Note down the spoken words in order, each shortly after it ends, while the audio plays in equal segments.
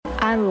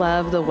I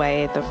love the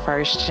way the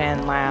First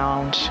Gen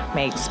Lounge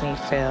makes me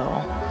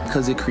feel.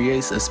 Because it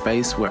creates a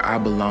space where I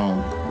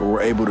belong, where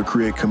we're able to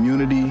create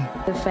community.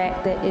 The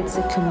fact that it's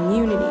a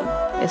community.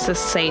 It's a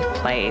safe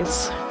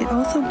place. It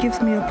also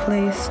gives me a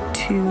place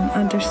to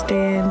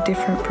understand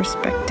different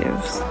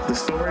perspectives. The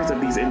stories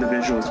of these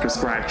individuals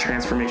prescribe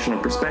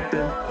transformational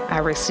perspective. I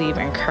receive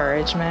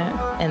encouragement,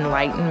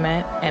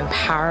 enlightenment,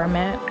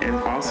 empowerment. And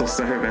also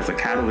serve as a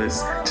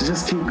catalyst to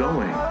just keep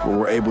going. Where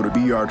we're able to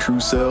be our true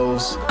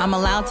selves. I'm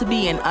allowed to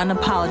be an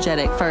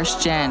unapologetic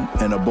first gen.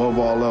 And above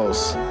all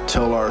else,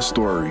 tell our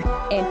story.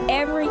 And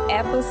every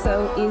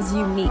episode is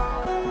unique.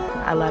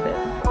 I love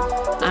it.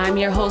 I'm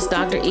your host,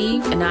 Dr.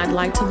 Eve, and I'd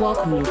like to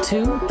welcome you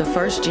to the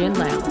First Gen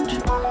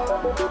Lounge.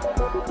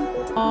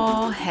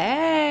 Oh,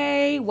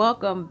 hey,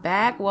 welcome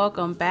back.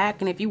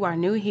 And if you are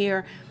new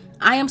here,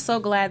 I am so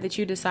glad that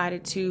you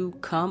decided to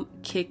come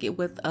kick it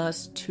with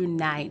us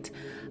tonight.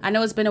 I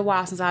know it's been a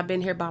while since I've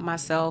been here by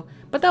myself,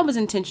 but that was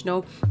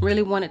intentional.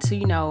 Really wanted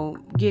to,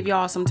 give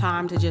y'all some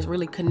time to just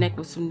really connect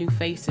with some new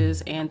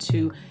faces and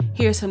to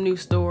hear some new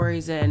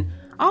stories and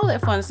all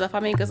that fun stuff. I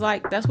mean, because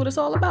that's what it's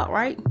all about,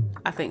 right?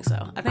 I think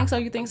so.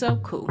 You think so?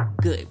 Cool.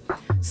 Good.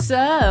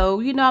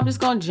 So, I'm just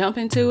going to jump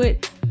into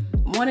it.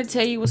 Want to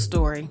tell you a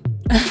story.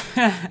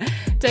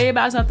 Tell you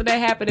about something that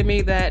happened to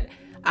me that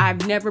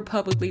I've never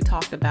publicly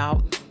talked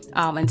about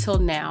until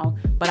now,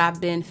 but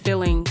I've been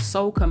feeling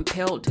so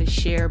compelled to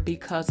share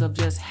because of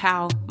just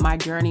how my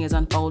journey is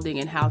unfolding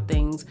and how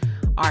things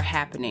are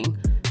happening.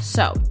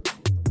 So,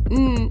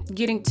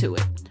 getting to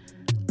it.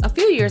 A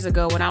few years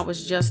ago, when I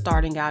was just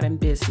starting out in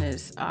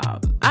business,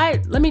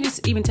 let me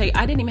just even tell you,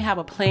 I didn't even have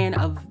a plan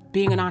of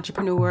being an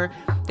entrepreneur,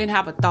 didn't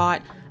have a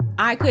thought.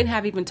 I couldn't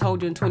have even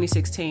told you in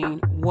 2016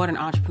 what an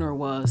entrepreneur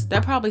was.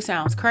 That probably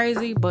sounds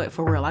crazy, but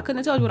for real, I couldn't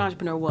have told you what an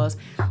entrepreneur was.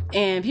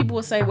 And people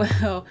would say,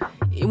 well,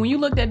 when you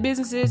looked at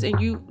businesses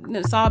and you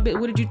saw a bit,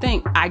 what did you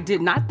think? I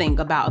did not think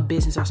about a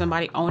business or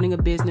somebody owning a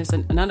business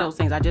and none of those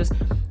things. I just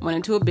went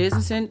into a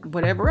business and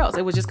whatever else.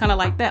 It was just kind of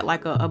like that,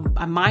 like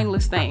a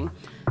mindless thing.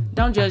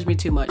 Don't judge me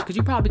too much because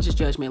you probably just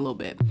judged me a little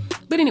bit.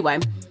 But anyway,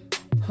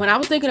 when I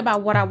was thinking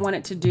about what I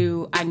wanted to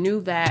do, I knew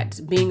that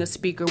being a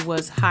speaker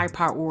was high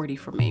priority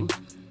for me.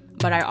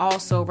 But I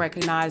also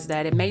recognized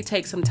that it may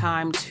take some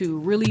time to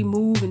really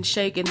move and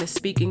shake in the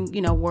speaking,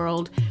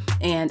 world.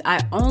 And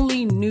I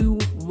only knew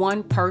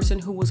one person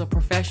who was a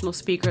professional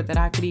speaker that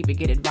I could even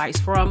get advice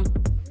from.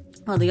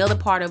 Well, the other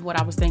part of what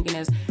I was thinking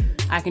is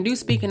I can do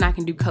speaking, I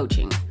can do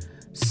coaching.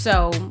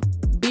 So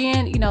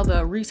being,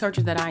 the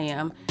researcher that I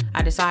am,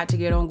 I decided to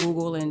get on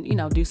Google and,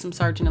 do some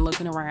searching and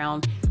looking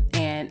around.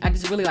 And I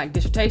just really like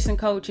dissertation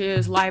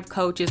coaches, life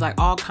coaches, like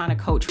all kind of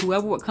coach,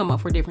 whoever would come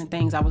up for different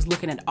things. I was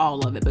looking at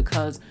all of it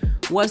because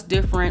what's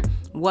different,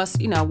 what's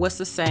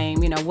the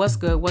same, what's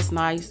good, what's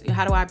nice,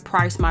 how do I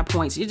price my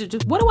points?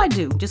 Just what do I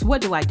do? Just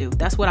what do I do?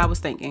 That's what I was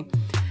thinking.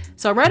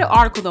 So I read an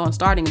article though on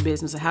starting a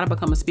business and how to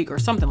become a speaker or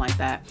something like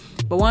that.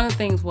 But one of the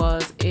things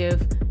was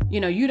if,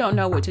 you don't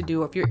know what to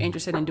do, if you're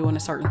interested in doing a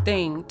certain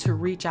thing, to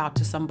reach out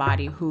to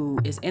somebody who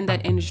is in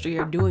that industry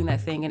or doing that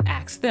thing and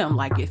ask them,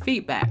 get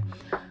feedback.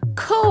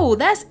 Cool,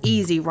 that's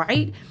easy,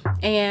 right?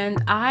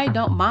 And I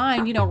don't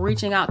mind,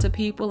 reaching out to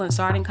people and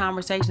starting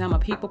conversations. I'm a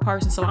people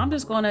person, so I'm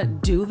just going to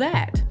do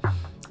that.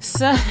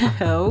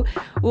 So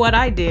what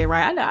I did,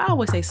 right? I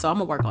always say so, I'm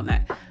going to work on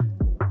that.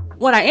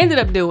 What I ended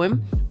up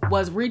doing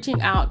was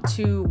reaching out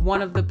to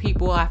one of the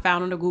people I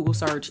found on the Google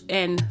search.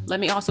 And let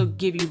me also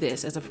give you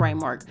this as a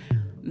framework.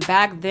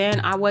 Back then,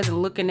 I wasn't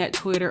looking at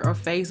Twitter or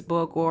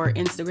Facebook or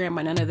Instagram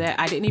or none of that.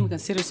 I didn't even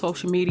consider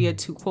social media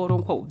to quote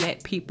unquote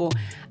vet people.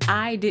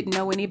 I didn't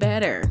know any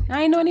better.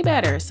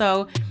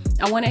 So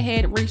I went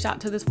ahead and reached out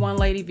to this one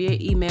lady via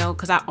email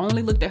because I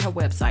only looked at her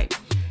website.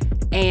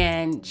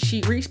 And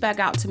she reached back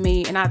out to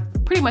me and I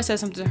pretty much said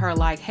something to her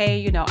like,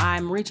 hey,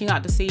 I'm reaching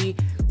out to see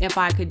if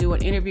I could do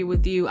an interview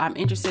with you. I'm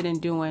interested in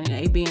doing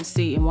A, B, and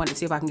C and wanted to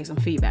see if I can get some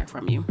feedback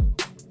from you.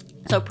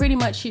 So pretty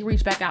much she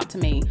reached back out to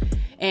me.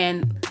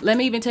 And let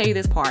me even tell you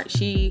this part.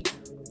 She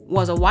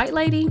was a white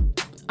lady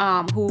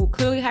who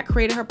clearly had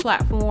created her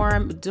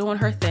platform, doing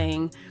her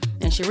thing.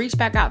 And she reached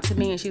back out to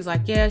me and she's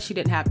like, yeah, she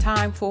didn't have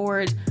time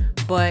for it.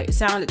 But it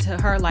sounded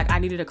to her like I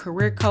needed a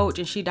career coach.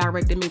 And she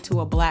directed me to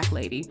a black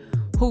lady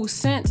who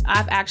since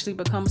I've actually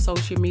become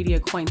social media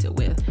acquainted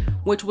with,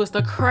 which was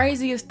the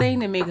craziest thing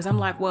to me because I'm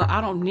like, well, I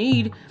don't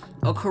need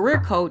a career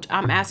coach.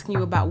 I'm asking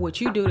you about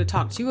what you do to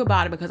talk to you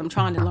about it because I'm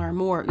trying to learn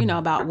more,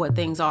 about what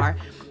things are.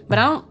 But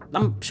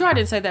I'm sure I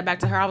didn't say that back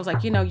to her. I was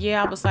like,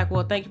 I was like,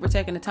 well, thank you for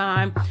taking the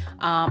time.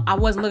 I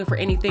wasn't looking for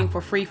anything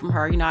for free from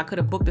her. I could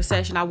have booked a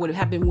session. I would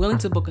have been willing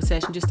to book a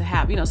session just to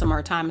have, some of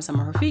her time and some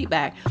of her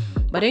feedback.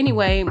 But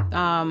anyway,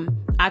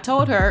 I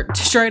told her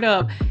straight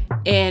up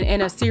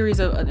in a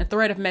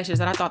thread of messages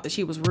that I thought that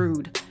she was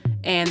rude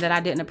and that I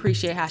didn't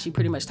appreciate how she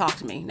pretty much talked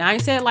to me. Now, I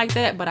ain't say it like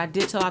that, but I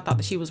did tell her I thought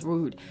that she was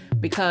rude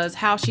because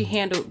how she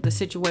handled the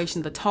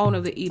situation, the tone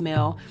of the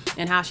email,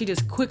 and how she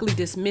just quickly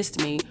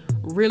dismissed me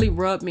really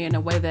rubbed me in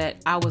a way that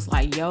I was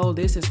like, yo,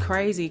 this is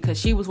crazy, because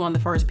she was one of the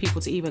first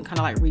people to even kind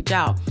of like reach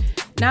out.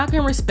 Now I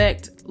can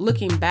respect,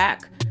 looking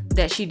back,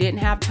 that she didn't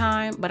have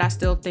time, but I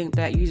still think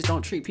that you just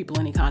don't treat people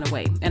any kind of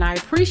way. And I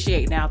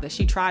appreciate now that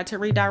she tried to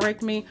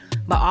redirect me,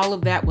 but all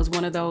of that was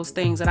one of those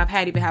things that I've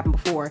had even happen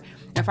before.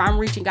 If I'm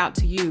reaching out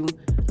to you,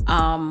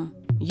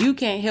 you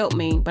can't help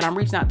me, but I'm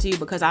reaching out to you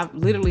because I've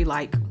literally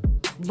like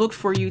looked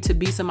for you to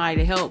be somebody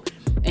to help,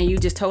 and you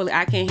just totally,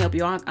 I can't help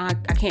you. I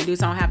can't do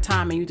this. I don't have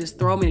time. And you just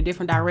throw me in a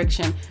different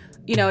direction.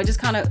 You know, it just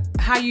kind of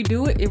how you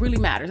do it. It really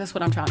matters. That's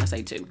what I'm trying to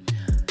say too.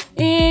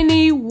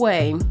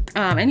 Anyway,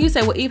 and you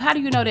say, well, Eve, how do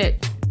you know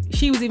that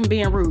she was even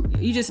being rude?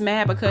 You just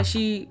mad because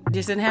she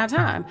just didn't have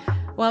time?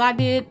 Well, I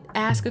did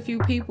ask a few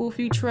people, a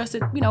few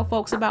trusted,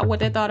 folks about what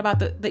they thought about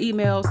the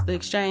emails, the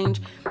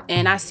exchange.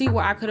 And I see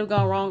where I could have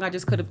gone wrong. I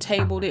just could have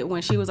tabled it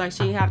when she was like, she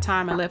didn't have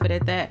time, and left it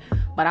at that.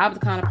 But I was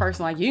the kind of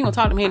person like, you ain't gonna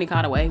talk to me any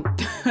kind of way.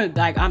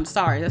 Like, I'm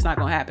sorry, that's not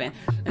gonna happen.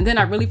 And then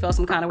I really felt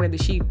some kind of way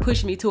that she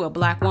pushed me to a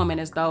black woman,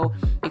 as though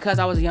because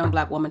I was a young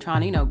black woman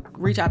trying to,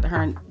 reach out to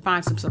her and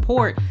find some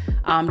support,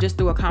 just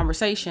through a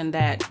conversation,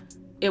 that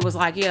it was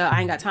like, yeah, I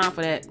ain't got time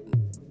for that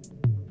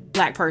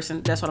black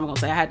person. That's what I'm gonna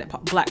say. I had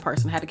that black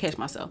person. I had to catch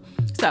myself.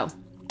 So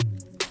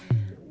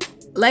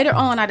later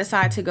on, I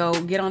decided to go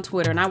get on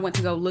Twitter, and I went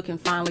to go look and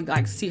finally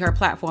like see her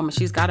platform, and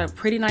she's got a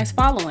pretty nice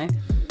following.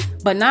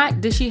 But not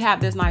does she have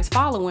this nice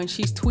following,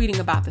 she's tweeting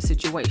about the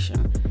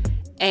situation.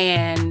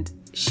 And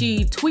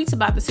she tweets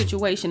about the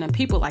situation, and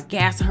people like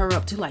gassing her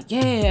up too, like,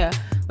 yeah.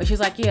 But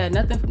she's like, yeah,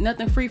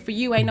 nothing free for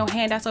you. Ain't no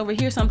handouts over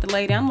here, something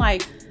lady. I'm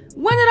like,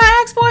 when did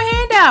I ask for a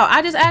handout?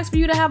 I just asked for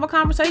you to have a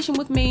conversation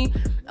with me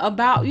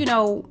about,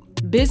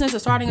 business or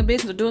starting a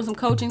business or doing some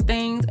coaching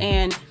things.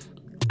 And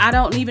I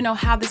don't even know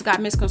how this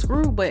got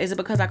misconstrued, but is it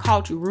because I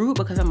called you rude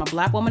because I'm a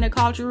black woman that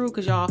called you rude?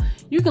 Because y'all,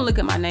 you can look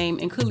at my name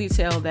and clearly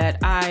tell that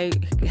I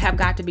have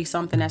got to be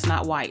something that's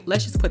not white.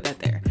 Let's just put that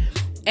there.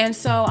 And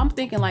so I'm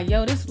thinking like,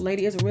 yo, this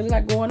lady is really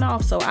like going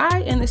off. So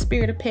I, in the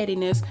spirit of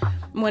pettiness,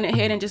 went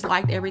ahead and just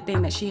liked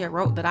everything that she had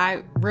wrote that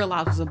I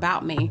realized was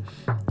about me.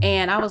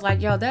 And I was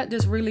like, yo, that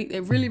just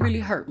really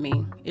hurt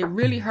me. It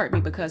really hurt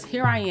me because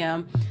here I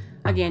am,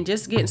 again,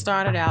 just getting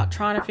started out,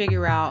 trying to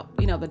figure out,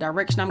 the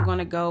direction I'm going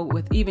to go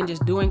with even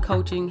just doing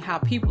coaching, how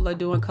people are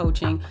doing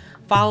coaching,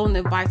 following the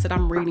advice that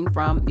I'm reading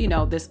from,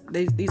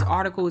 these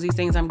articles, these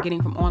things I'm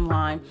getting from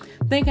online,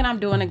 thinking I'm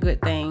doing a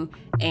good thing.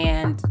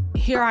 And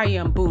here I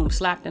am, boom,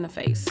 slapped in the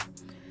face.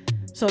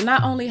 So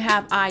not only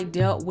have I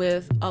dealt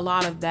with a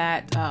lot of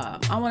that,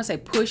 I want to say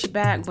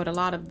pushback, but a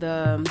lot of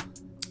the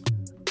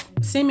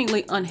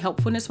seemingly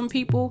unhelpfulness from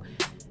people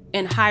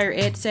in higher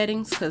ed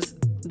settings, because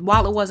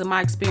while it wasn't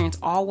my experience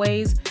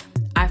always,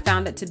 I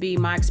found it to be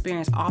my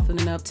experience often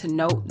enough to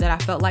note that I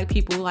felt like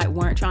people like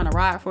weren't trying to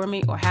ride for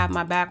me or have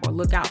my back or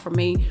look out for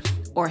me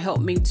or help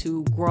me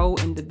to grow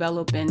and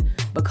develop and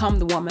become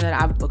the woman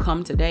that I've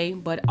become today.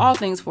 But all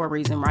things for a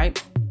reason,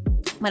 right?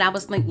 But I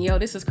was thinking, yo,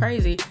 this is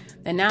crazy.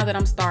 And now that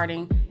I'm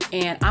starting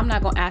and I'm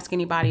not going to ask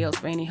anybody else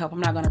for any help, I'm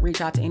not going to reach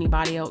out to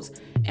anybody else.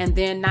 And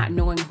then not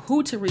knowing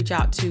who to reach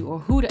out to or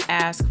who to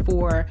ask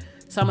for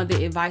some of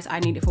the advice I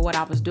needed for what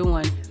I was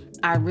doing,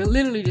 I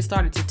literally just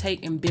started to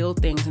take and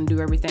build things and do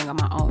everything on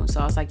my own.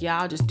 So I was like,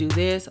 yeah, I'll just do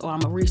this, or I'm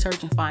gonna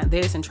research and find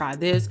this and try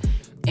this.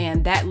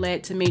 And that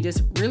led to me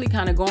just really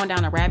kind of going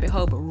down a rabbit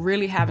hole, but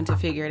really having to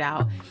figure it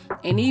out.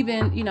 And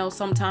even,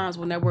 sometimes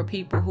when there were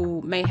people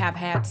who may have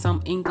had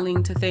some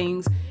inkling to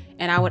things,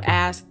 and I would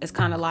ask, it's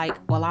kind of like,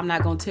 well, I'm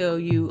not gonna tell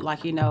you,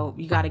 like, you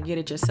got to get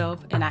it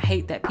yourself. And I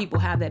hate that people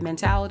have that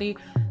mentality,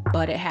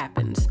 but it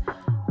happens.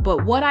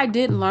 But what I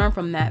did learn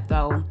from that,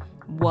 though,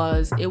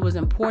 was it was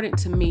important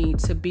to me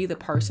to be the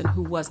person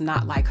who was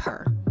not like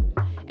her.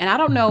 And I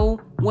don't know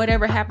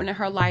whatever happened in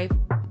her life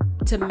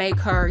to make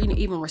her,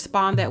 even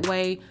respond that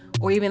way,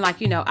 or even like,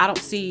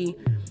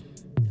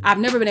 I've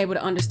never been able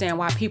to understand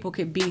why people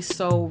could be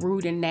so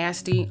rude and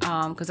nasty.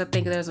 Because I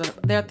think there's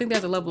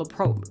a level of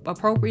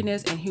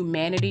appropriateness and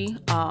humanity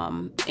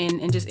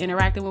in just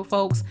interacting with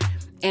folks.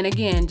 And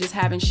again, just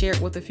having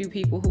shared with a few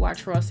people who I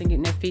trust and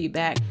getting their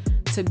feedback,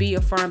 to be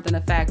affirmed in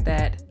the fact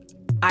that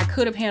I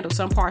could have handled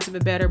some parts of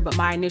it better, but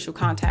my initial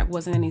contact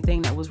wasn't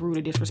anything that was rude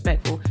or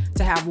disrespectful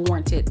to have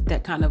warranted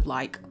that kind of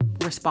like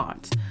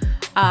response.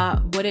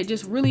 But it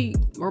just really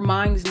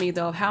reminds me,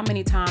 though, of how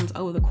many times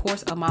over the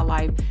course of my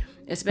life,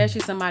 especially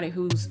somebody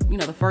who's,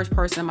 the first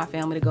person in my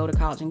family to go to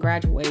college and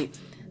graduate,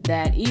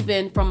 that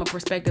even from a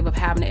perspective of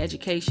having an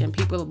education,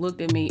 people have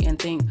looked at me and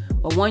think,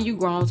 well, one, you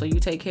grown, so you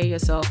take care of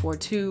yourself, or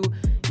two,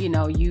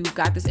 you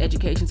got this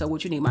education, so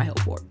what you need my help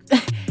for?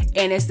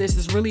 And it's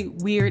this really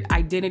weird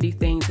identity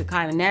thing to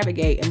kind of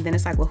navigate. And then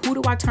it's like, well, who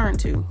do I turn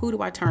to? Who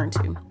do I turn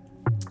to?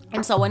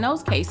 And so in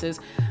those cases,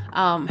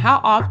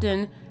 how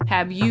often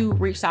have you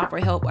reached out for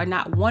help or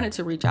not wanted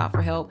to reach out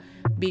for help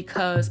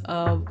because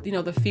of,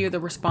 the fear of the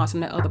response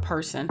from the other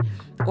person,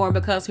 or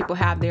because people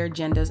have their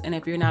agendas, and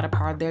if you're not a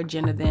part of their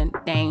agenda, then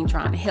they ain't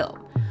trying to help.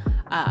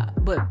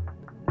 But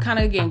kind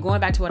of, again,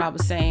 going back to what I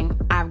was saying,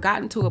 I've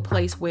gotten to a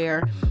place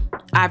where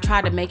I've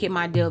tried to make it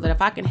my deal that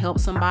if I can help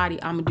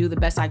somebody, I'm going to do the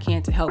best I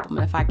can to help them.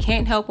 And if I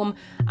can't help them,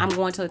 I'm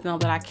going to let them know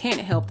that I can't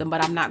help them,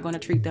 but I'm not going to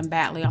treat them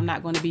badly. I'm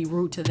not going to be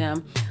rude to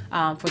them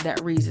for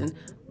that reason.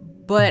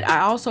 But I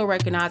also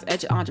recognize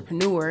as an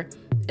entrepreneur,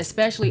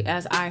 especially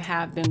as I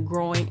have been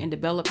growing and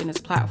developing this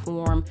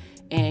platform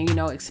and,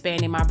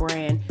 expanding my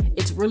brand,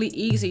 it's really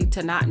easy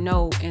to not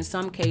know in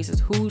some cases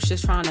who's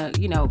just trying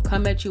to,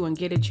 come at you and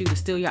get at you to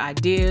steal your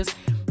ideas,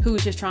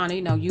 who's just trying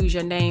to, use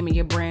your name and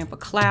your brand for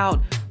clout,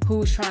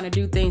 who's trying to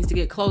do things to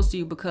get close to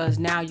you because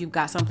now you've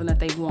got something that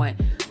they want.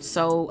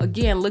 So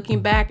again,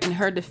 looking back in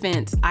her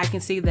defense, I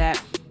can see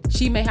that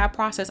she may have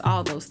processed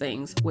all those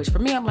things, which for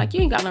me, I'm like,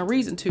 you ain't got no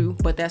reason to,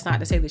 but that's not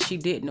to say that she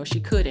didn't or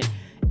she couldn't.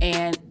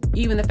 And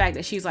even the fact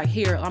that she's like,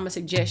 here, I'm gonna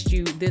suggest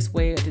you this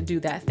way to do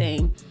that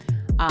thing.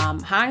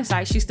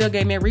 Hindsight, she still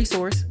gave me a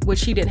resource, which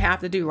she didn't have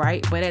to do,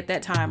 right? But at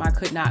that time, I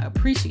could not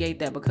appreciate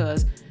that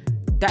because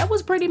that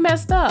was pretty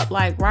messed up,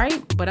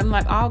 right? But I'm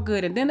like, all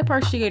good. And then the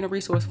person she gave a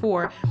resource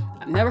for,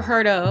 I've never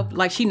heard of,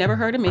 like she never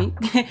heard of me.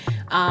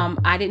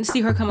 I didn't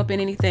see her come up in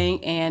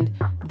anything. And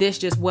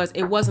this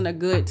it wasn't a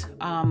good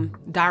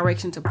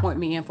direction to point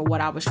me in for what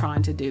I was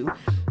trying to do.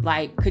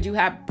 Like, could you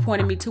have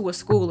pointed me to a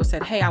school or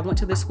said, hey, I went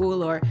to this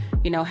school, or,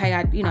 hey,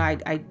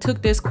 I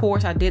took this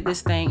course, I did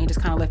this thing, and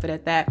just kind of left it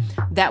at that.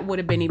 That would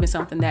have been even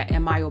something that,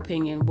 in my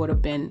opinion, would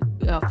have been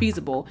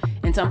feasible,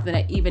 and something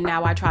that even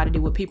now I try to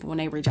do with people when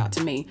they reach out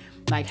to me.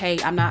 Like, hey,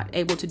 I'm not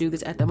able to do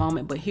this at the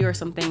moment, but here are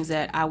some things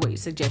that I would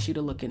suggest you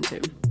to look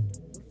into.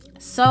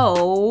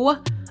 So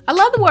I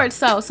love the word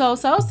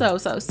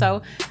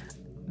so.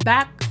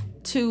 Back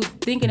to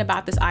thinking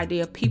about this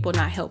idea of people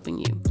not helping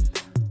you.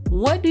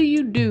 What do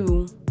you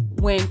do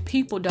when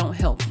people don't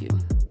help you?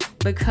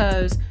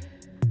 Because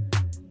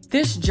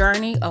this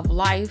journey of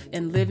life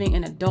and living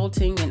and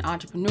adulting and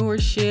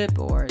entrepreneurship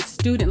or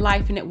student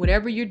life and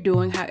whatever you're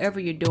doing, however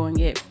you're doing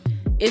it,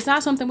 it's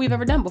not something we've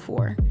ever done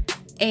before.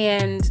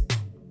 And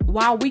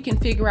while we can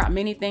figure out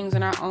many things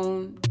on our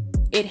own,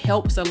 it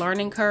helps a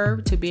learning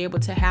curve to be able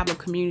to have a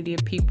community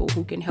of people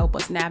who can help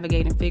us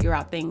navigate and figure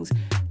out things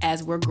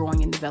as we're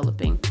growing and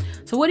developing.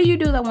 So what do you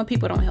do when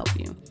people don't help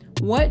you?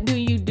 What do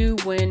you do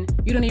when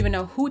you don't even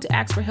know who to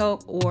ask for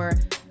help, or,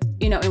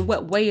 in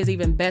what way is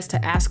even best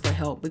to ask for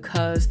help?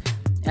 Because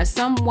as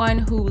someone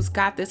who's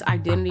got this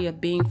identity of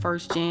being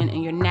first gen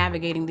and you're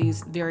navigating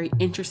these very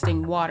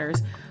interesting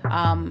waters,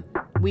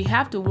 we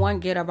have to, one,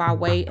 get out of our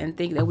way and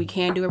think that we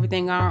can do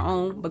everything on our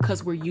own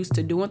because we're used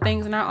to doing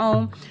things on our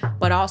own,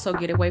 but also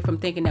get away from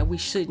thinking that we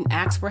shouldn't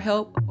ask for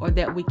help or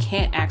that we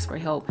can't ask for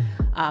help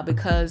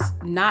because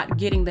not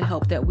getting the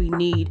help that we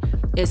need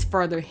is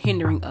further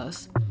hindering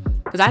us.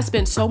 Because I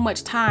spent so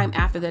much time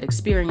after that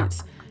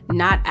experience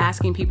not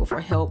asking people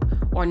for help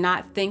or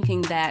not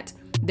thinking that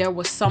there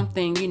was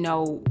something,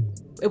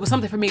 it was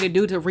something for me to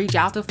do to reach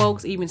out to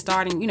folks, even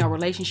starting,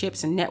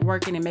 relationships and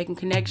networking and making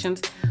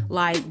connections.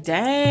 Like,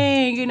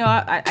 dang,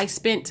 I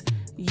spent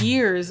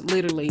years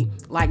literally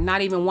like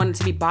not even wanting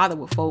to be bothered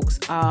with folks.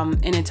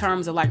 And in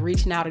terms of like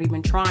reaching out and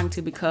even trying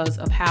to, because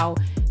of how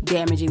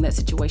damaging that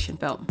situation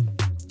felt.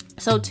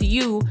 So to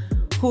you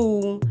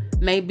who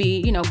may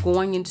be,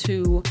 going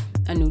into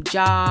a new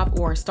job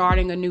or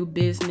starting a new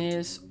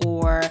business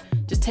or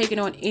just taking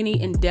on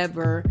any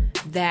endeavor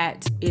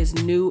that is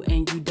new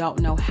and you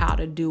don't know how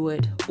to do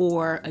it,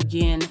 or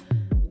again,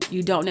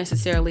 you don't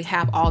necessarily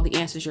have all the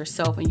answers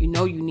yourself and you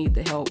need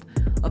the help,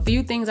 a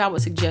few things I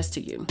would suggest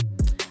to you.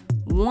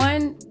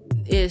 One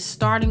is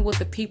starting with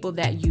the people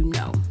that you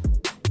know.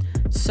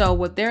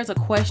 So if there's a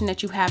question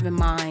that you have in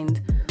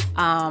mind,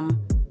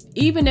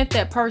 even if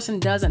that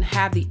person doesn't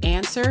have the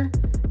answer,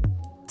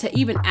 to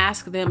even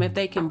ask them if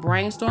they can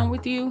brainstorm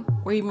with you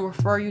or even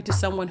refer you to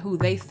someone who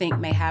they think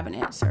may have an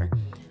answer.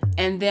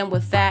 And then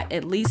with that,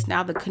 at least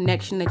now the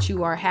connection that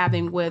you are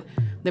having with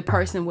the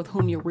person with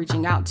whom you're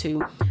reaching out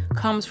to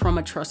comes from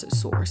a trusted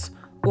source,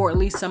 or at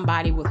least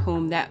somebody with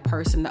whom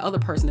the other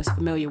person is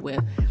familiar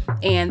with.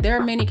 And there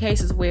are many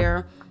cases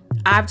where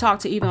I've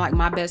talked to even like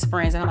my best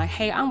friends and I'm like,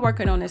 hey, I'm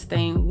working on this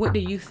thing. What do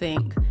you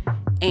think?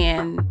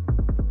 And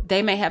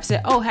they may have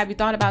said, oh, have you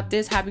thought about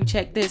this? Have you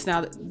checked this?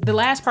 Now, the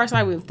last person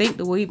I would think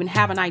that will even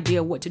have an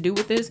idea what to do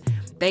with this,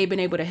 they've been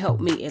able to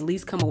help me at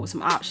least come up with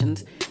some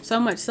options.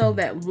 So much so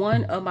that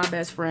one of my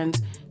best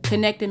friends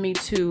connected me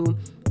to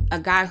a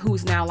guy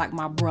who's now like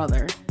my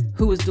brother,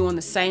 who is doing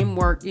the same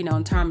work,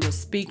 in terms of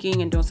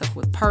speaking and doing stuff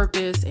with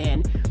purpose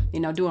and,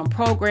 doing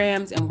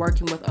programs and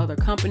working with other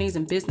companies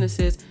and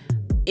businesses.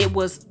 It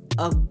was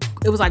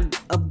like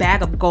a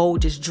bag of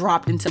gold just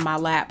dropped into my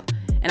lap.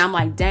 And I'm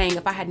like, dang,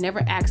 if I had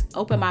never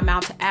opened my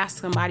mouth to ask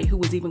somebody who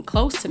was even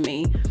close to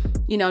me,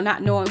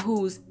 not knowing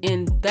who's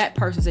in that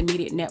person's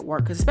immediate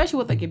network, because especially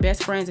with like your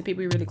best friends and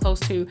people you're really close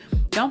to,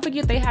 don't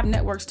forget they have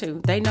networks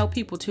too. They know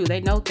people too.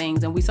 They know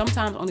things. And we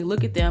sometimes only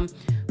look at them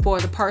for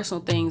the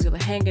personal things, or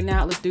the hanging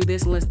out, let's do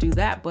this and let's do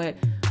that. But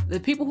the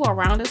people who are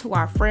around us, who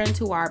are our friends,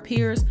 who are our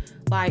peers,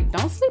 like,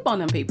 don't sleep on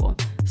them people.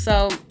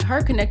 So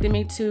her connecting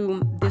me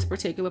to this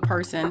particular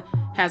person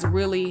has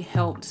really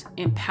helped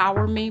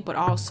empower me, but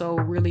also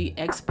really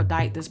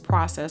expedite this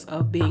process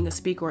of being a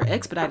speaker, or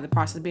expedited the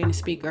process of being a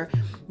speaker,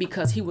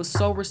 because he was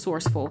so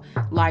resourceful,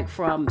 like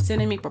from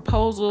sending me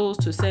proposals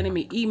to sending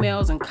me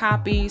emails and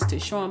copies to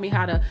showing me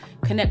how to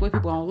connect with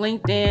people on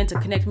LinkedIn, to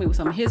connect me with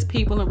some of his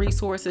people and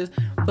resources.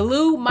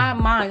 Blew my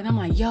mind. And I'm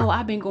like, yo,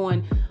 I've been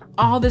going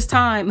all this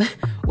time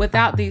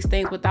without these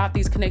things, without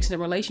these connections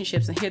and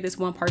relationships, and here this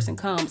one person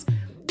comes.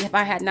 If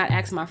I had not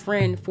asked my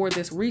friend for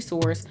this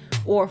resource,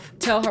 or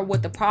tell her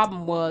what the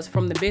problem was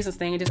from the business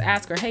thing, and just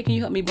ask her, hey, can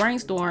you help me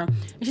brainstorm?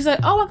 And she's like,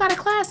 oh, I got a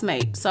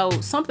classmate. So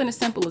something as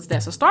simple as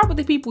that. So start with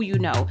the people you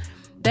know.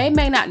 They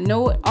may not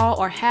know it all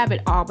or have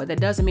it all, but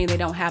that doesn't mean they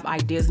don't have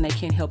ideas and they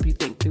can't help you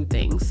think through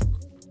things.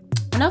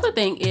 Another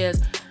thing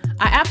is,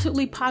 I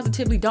absolutely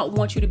positively don't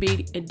want you to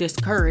be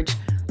discouraged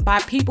by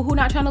people who are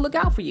not trying to look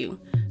out for you.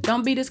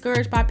 Don't be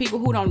discouraged by people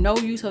who don't know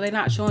you, so they're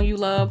not showing you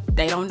love.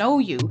 They don't know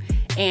you.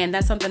 And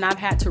that's something I've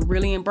had to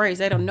really embrace.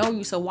 They don't know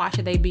you, so why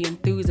should they be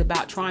enthused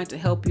about trying to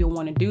help you and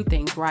want to do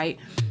things, right?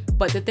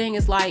 But the thing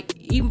is, like,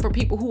 even for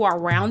people who are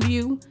around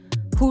you,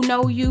 who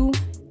know you,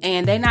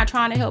 and they're not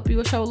trying to help you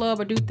or show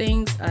love or do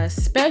things,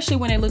 especially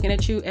when they're looking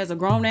at you as a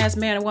grown-ass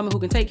man or woman who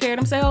can take care of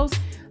themselves,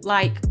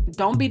 like,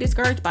 don't be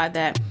discouraged by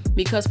that.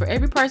 Because for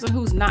every person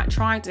who's not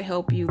trying to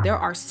help you, there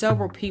are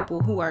several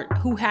people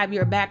who have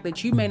your back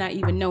that you may not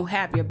even know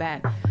have your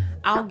back.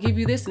 I'll give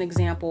you this an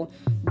example.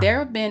 There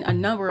have been a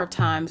number of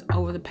times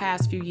over the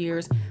past few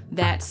years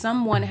that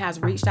someone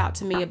has reached out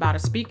to me about a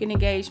speaking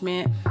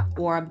engagement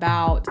or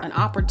about an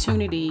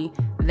opportunity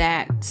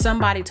that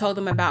somebody told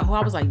them about, who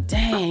I was like,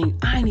 dang,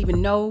 I didn't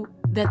even know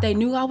that they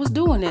knew I was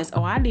doing this,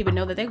 or I didn't even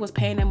know that they was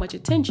paying that much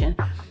attention.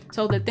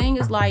 So the thing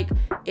is, like,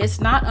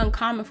 it's not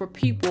uncommon for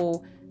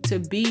people to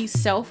be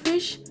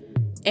selfish,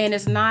 and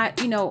it's not,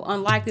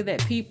 unlikely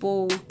that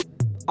people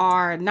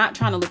are not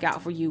trying to look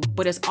out for you,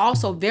 but it's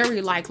also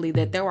very likely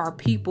that there are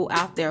people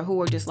out there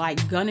who are just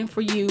like gunning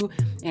for you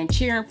and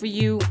cheering for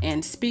you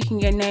and speaking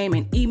your name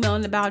and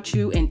emailing about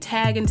you and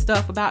tagging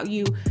stuff about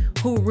you,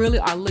 who really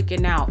are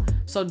looking out.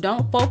 So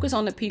don't focus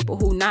on the people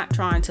who not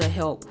trying to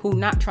help, who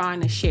not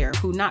trying to share,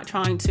 who not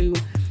trying to,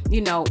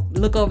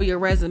 look over your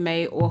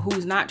resume, or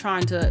who's not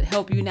trying to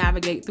help you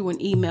navigate through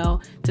an email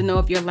to know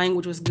if your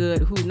language was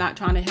good, who's not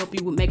trying to help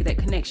you make that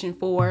connection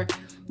for,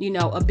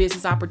 a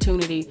business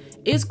opportunity.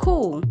 It's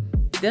cool.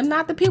 Them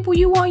not the people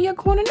you want in your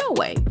corner, no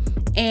way.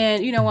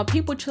 And, when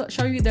people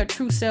show you their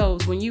true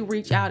selves, when you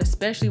reach out,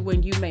 especially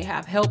when you may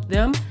have helped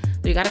them,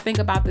 you got to think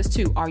about this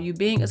too. Are you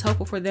being as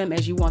helpful for them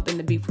as you want them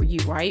to be for you,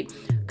 right?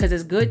 Because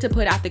it's good to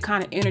put out the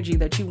kind of energy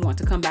that you want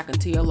to come back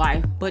into your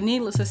life. But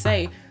needless to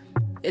say,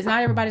 it's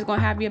not everybody's going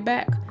to have your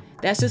back.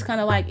 That's just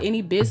kind of like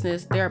any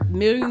business. There are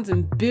millions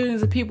and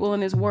billions of people in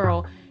this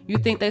world. You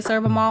think they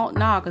serve them all?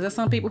 Nah, because there's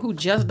some people who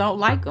just don't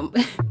like them,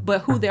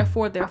 but who they're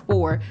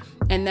for.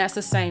 And that's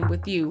the same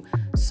with you.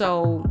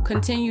 So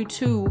continue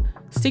to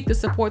seek the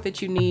support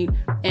that you need.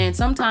 And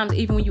sometimes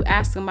even when you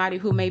ask somebody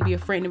who may be a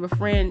friend of a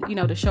friend,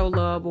 to show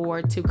love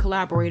or to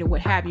collaborate or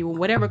what have you, in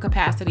whatever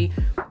capacity,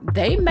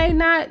 they may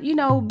not,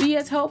 be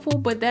as helpful,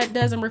 but that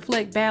doesn't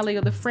reflect badly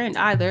of the friend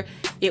either.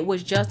 It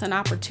was just an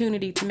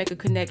opportunity to make a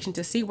connection,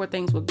 to see where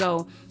things would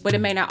go, but it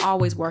may not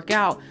always work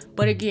out.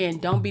 But again,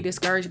 don't be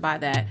discouraged by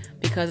that,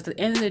 because at the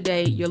end of the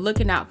day, you're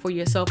looking out for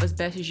yourself as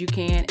best as you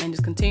can, and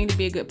just continue to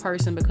be a good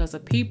person, because the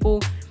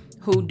people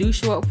who do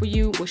show up for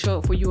you will show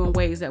up for you in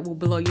ways that will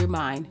blow your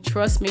mind.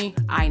 Trust me,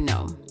 I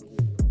know.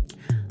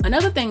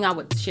 Another thing I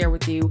would share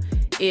with you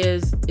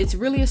is it's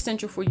really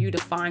essential for you to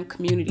find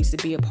communities to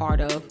be a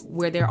part of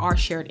where there are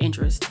shared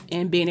interests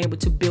and being able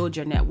to build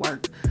your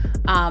network.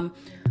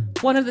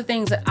 One of the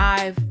things that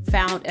I've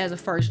found as a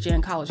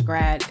first-gen college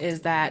grad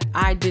is that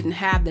I didn't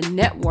have the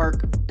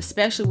network,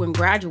 especially when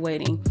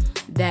graduating,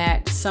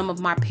 that some of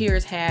my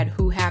peers had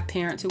who have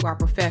parents who are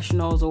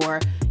professionals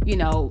or,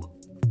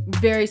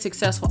 very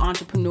successful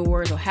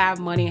entrepreneurs, or have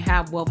money and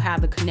have wealth,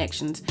 have the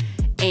connections.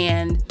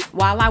 And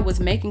while I was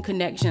making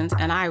connections,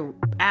 and I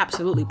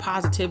absolutely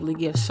positively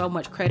give so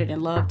much credit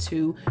and love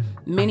to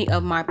many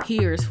of my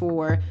peers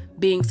for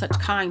being such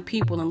kind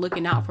people and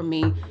looking out for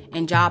me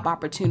and job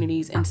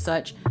opportunities and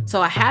such.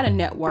 So I had a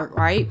network,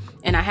 right?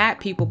 And I had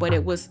people, but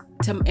it was,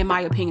 in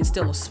my opinion,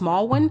 still a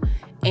small one.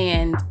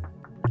 And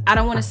I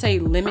don't want to say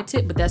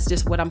limited, but that's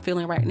just what I'm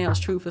feeling right now. It's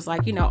truth. It's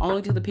like,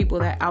 only to the people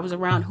that I was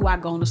around, who I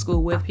go to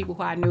school with, people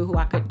who I knew, who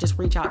I could just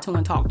reach out to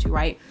and talk to,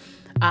 right?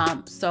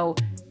 So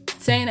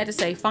saying that to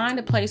say, find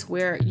a place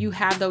where you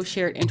have those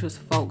shared interests,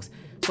 folks.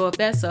 So if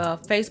that's a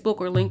Facebook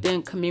or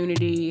LinkedIn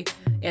community,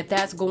 if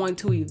that's going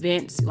to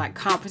events like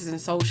conferences and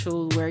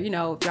socials where, if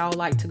y'all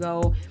like to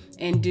go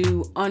and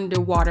do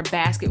underwater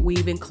basket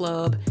weaving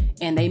club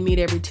and they meet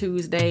every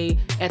Tuesday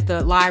at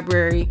the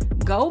library,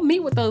 go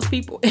meet with those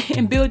people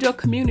and build your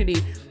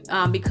community.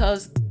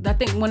 Because I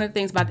think one of the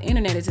things about the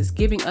internet is it's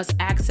giving us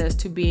access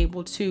to be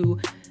able to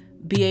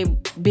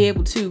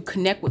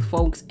connect with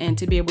folks and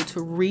to be able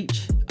to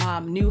reach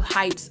new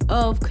heights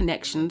of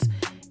connections.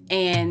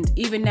 And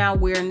even now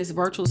we're in this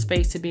virtual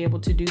space to be able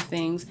to do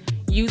things.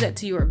 Use that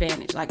to your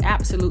advantage. Like,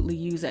 absolutely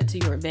use that to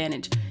your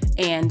advantage.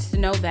 And to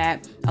know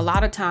that a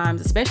lot of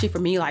times, especially for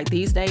me, like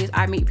these days,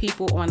 I meet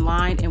people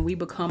online and we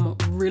become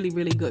really,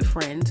 really good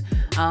friends.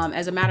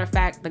 As a matter of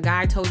fact, the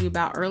guy I told you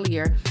about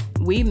earlier,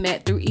 we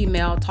met through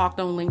email, talked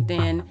on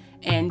LinkedIn,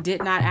 and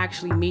did not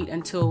actually meet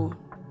until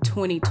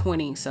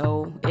 2020.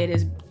 So it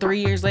is 3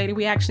 years later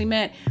we actually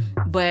met,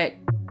 but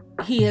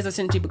he has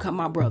essentially become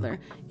my brother,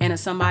 and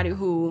as somebody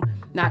who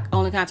not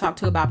only can I talk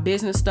to about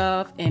business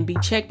stuff and be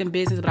checked in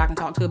business, but I can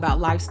talk to about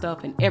life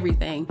stuff and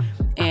everything,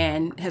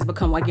 and has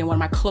become, again, one of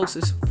my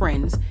closest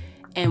friends.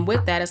 And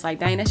with that, it's like,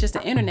 dang, that's just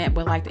the internet,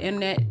 but like the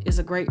internet is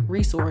a great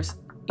resource,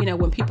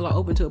 when people are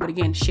open to it. But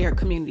again, shared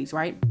communities,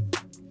 right?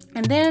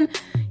 And then,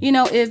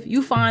 if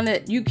you find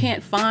that you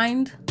can't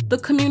find the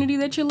community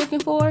that you're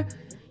looking for,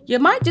 you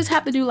might just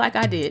have to do like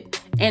I did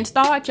and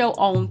start your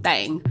own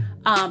thing.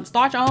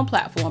 Start your own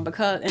platform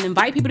and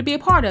invite people to be a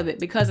part of it,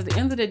 because at the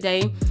end of the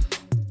day,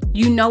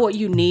 you know what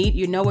you need,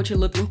 you know what you're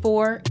looking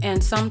for,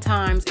 and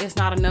sometimes it's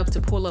not enough to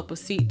pull up a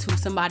seat to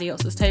somebody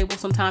else's table.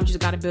 Sometimes you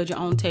just got to build your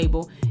own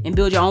table and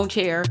build your own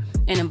chair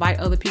and invite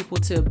other people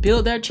to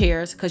build their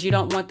chairs, because you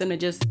don't want them to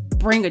just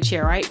bring a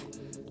chair, right?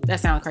 That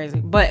sounds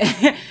crazy, but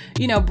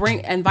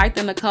invite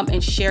them to come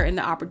and share in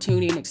the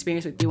opportunity and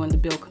experience with you and to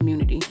build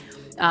community.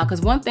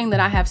 Because one thing that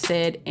I have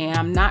said, and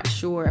I'm not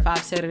sure if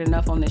I've said it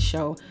enough on this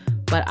show,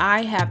 but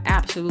I have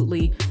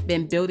absolutely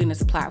been building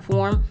this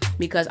platform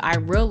because I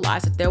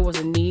realized that there was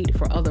a need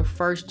for other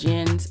first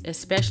gens,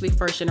 especially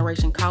first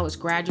generation college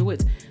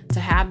graduates, to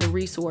have the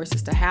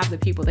resources, to have the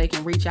people they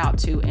can reach out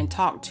to and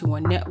talk to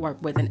and network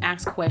with and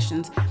ask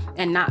questions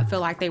and not feel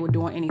like they were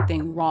doing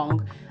anything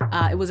wrong.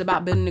 It was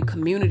about building a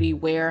community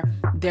where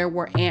there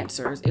were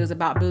answers. It was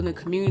about building a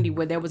community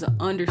where there was an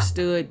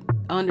understanding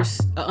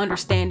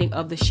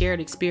of the shared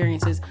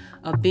experiences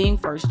of being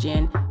first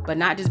gen, but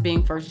not just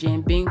being first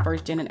gen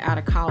and out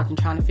of college and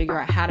trying to figure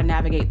out how to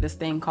navigate this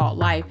thing called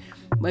life.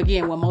 But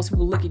again, when most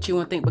people look at you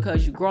and think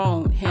because you're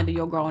grown, handle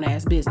your grown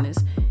ass business.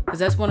 Because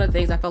that's one of the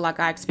things I feel like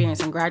I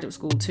experienced in graduate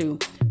school too.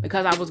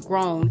 Because I was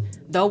grown,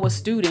 though a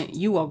student,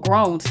 you a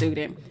grown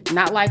student,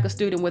 not like a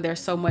student where there's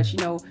so much,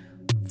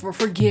 for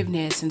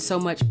forgiveness and so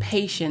much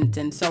patience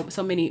and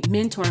so many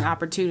mentoring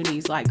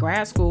opportunities. Like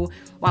grad school,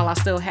 while I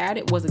still had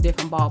it, was a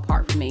different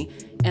ballpark for me.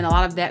 And a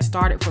lot of that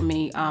started for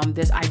me,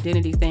 this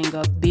identity thing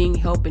of being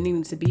helped and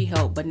needing to be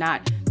helped, but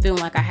not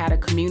feeling like I had a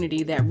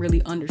community that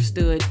really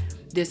understood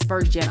this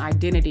first gen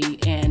identity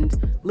and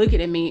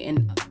looking at me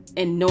and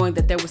knowing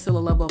that there was still a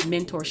level of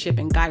mentorship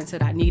and guidance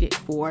that I needed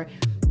for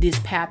this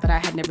path that I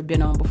had never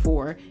been on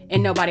before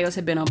and nobody else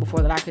had been on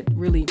before, that I could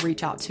really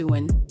reach out to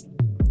and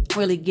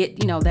really get,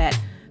 that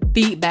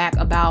feedback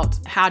about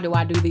how do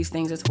I do these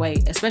things this way,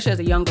 especially as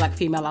a young Black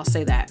female. I'll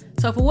say that.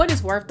 So for what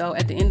it's worth though,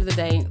 at the end of the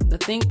day, the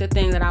thing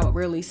that I would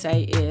really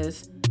say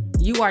is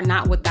you are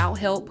not without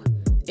help.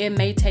 It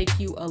may take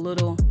you a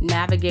little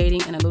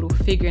navigating and a little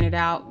figuring it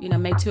out,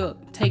 may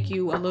take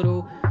you a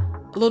little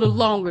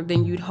longer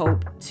than you'd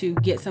hope to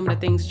get some of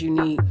the things you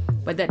need,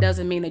 but that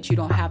doesn't mean that you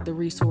don't have the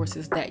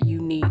resources that you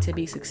need to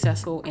be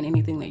successful in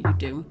anything that you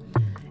do.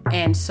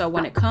 And so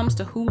when it comes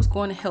to who's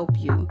going to help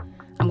you,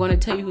 I'm going to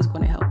tell you who's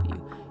going to help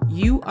you.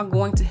 You are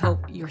going to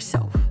help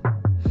yourself.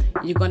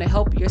 You're going to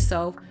help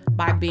yourself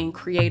by being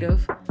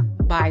creative,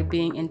 by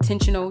being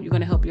intentional. You're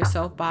going to help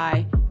yourself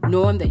by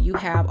knowing that you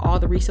have all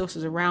the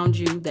resources around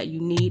you that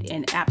you need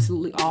and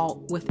absolutely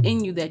all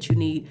within you that you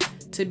need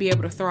to be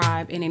able to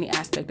thrive in any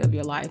aspect of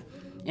your life.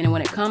 And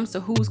when it comes to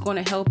who's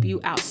going to help you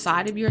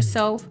outside of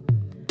yourself,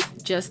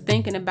 just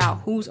thinking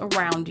about who's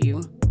around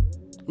you,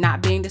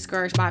 not being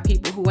discouraged by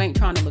people who ain't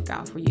trying to look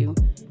out for you,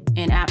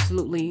 and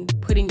absolutely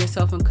putting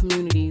yourself in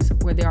communities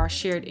where there are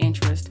shared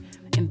interests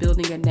and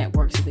building a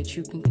network so that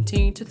you can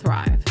continue to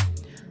thrive.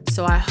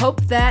 So I hope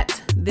that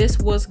this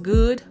was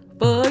good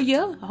for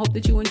you. I hope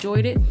that you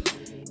enjoyed it.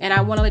 And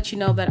I want to let you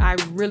know that I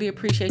really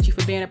appreciate you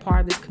for being a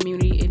part of this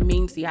community. It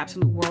means the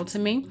absolute world to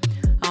me.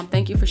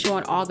 Thank you for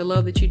showing all the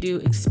love that you do,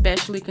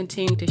 especially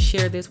continue to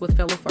share this with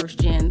fellow first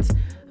gens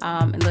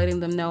and letting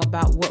them know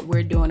about what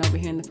we're doing over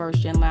here in the First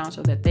Gen Lounge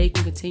so that they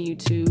can continue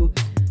to,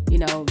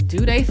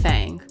 do their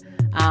thing.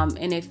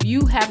 And if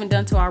you haven't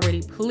done so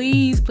already,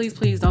 please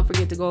don't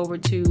forget to go over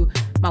to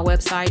my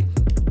website,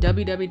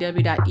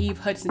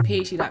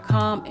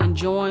 www.evehudsonphd.com, and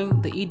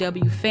join the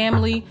EW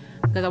family,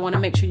 because I want to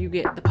make sure you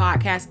get the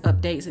podcast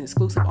updates and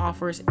exclusive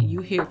offers.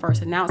 You hear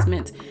first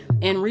announcements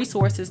and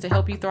resources to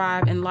help you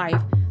thrive in life.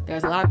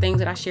 There's a lot of things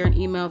that I share in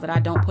email that I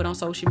don't put on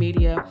social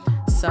media.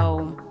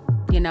 So,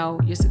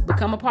 just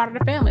become a part of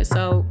the family.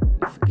 So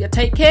you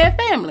take care of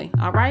family.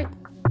 All right.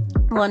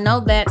 Well, know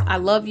that I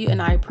love you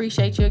and I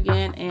appreciate you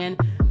again. And,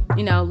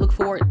 look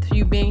forward to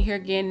you being here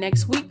again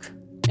next week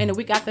and the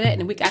week after that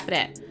and the week after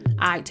that.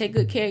 All right. Take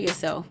good care of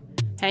yourself.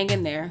 Hang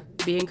in there.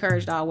 Be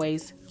encouraged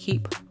always.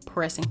 Keep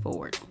pressing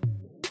forward.